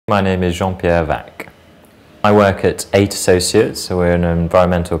My name is Jean-Pierre Wack. I work at 8 Associates, so we're an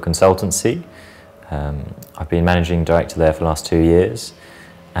environmental consultancy. I've been managing director there for the last 2 years,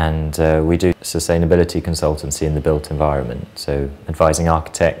 and we do sustainability consultancy in the built environment, so advising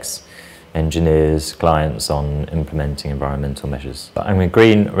architects, engineers, clients on implementing environmental measures. I'm a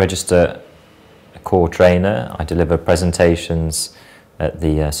Green Register core trainer. I deliver presentations at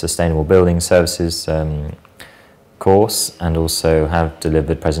the Sustainable Building Services course, and also have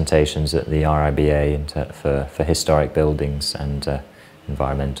delivered presentations at the RIBA for historic buildings and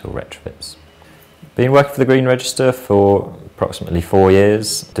environmental retrofits. Been working for the Green Register for approximately 4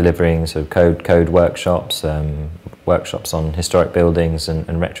 years, delivering sort of code workshops, workshops on historic buildings and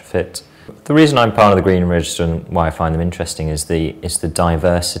retrofit. The reason I'm part of the Green Register and why I find them interesting is the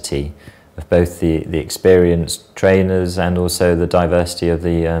diversity of both the experienced trainers and also the diversity of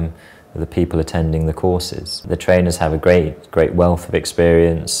the people attending the courses. The trainers have a great wealth of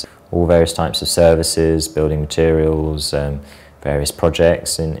experience, all various types of services, building materials, various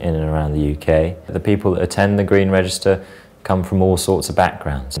projects in and around the UK. The people that attend the Green Register come from all sorts of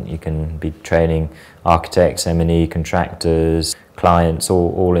backgrounds. You can be training architects, M&E contractors, clients,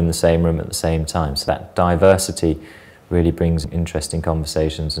 all in the same room at the same time. So that diversity really brings interesting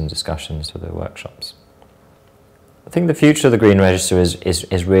conversations and discussions to the workshops. I think the future of the Green Register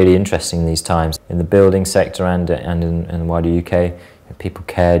is really interesting these times. In the building sector and in the wider UK, people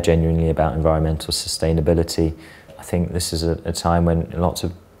care genuinely about environmental sustainability. I think this is a time when lots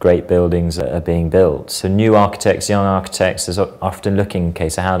of great buildings are being built. So new architects, young architects, are often looking, okay,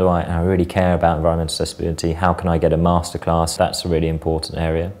 so how do I really care about environmental sustainability? How can I get a masterclass? That's a really important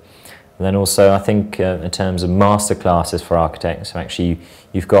area. And then also I think in terms of masterclasses for architects, actually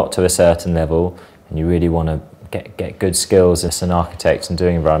you've got to a certain level and you really want to get good skills as an architect and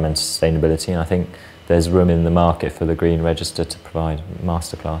doing environmental sustainability, and I think there's room in the market for the Green Register to provide a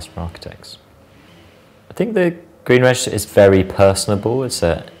masterclass for architects. I think the Green Register is very personable. It's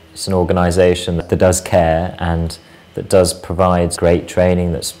an organisation that does care and that does provide great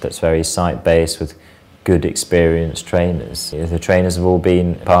training that's very site-based with good experienced trainers. The trainers have all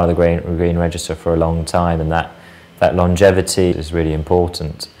been part of the Green Register for a long time, and that longevity is really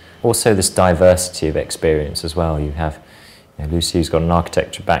important. Also this diversity of experience as well. You have Lucy, who's got an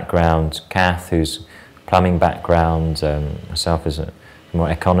architecture background, Kath, who's plumbing background, myself as a more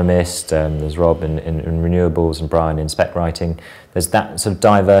economist, there's Rob in renewables and Brian in spec writing. There's that sort of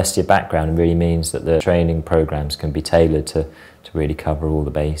diversity of background, and really means that the training programs can be tailored to really cover all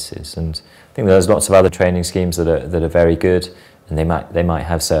the bases. And I think there's lots of other training schemes that are very good, and they might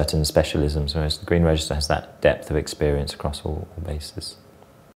have certain specialisms, whereas the Green Register has that depth of experience across all bases.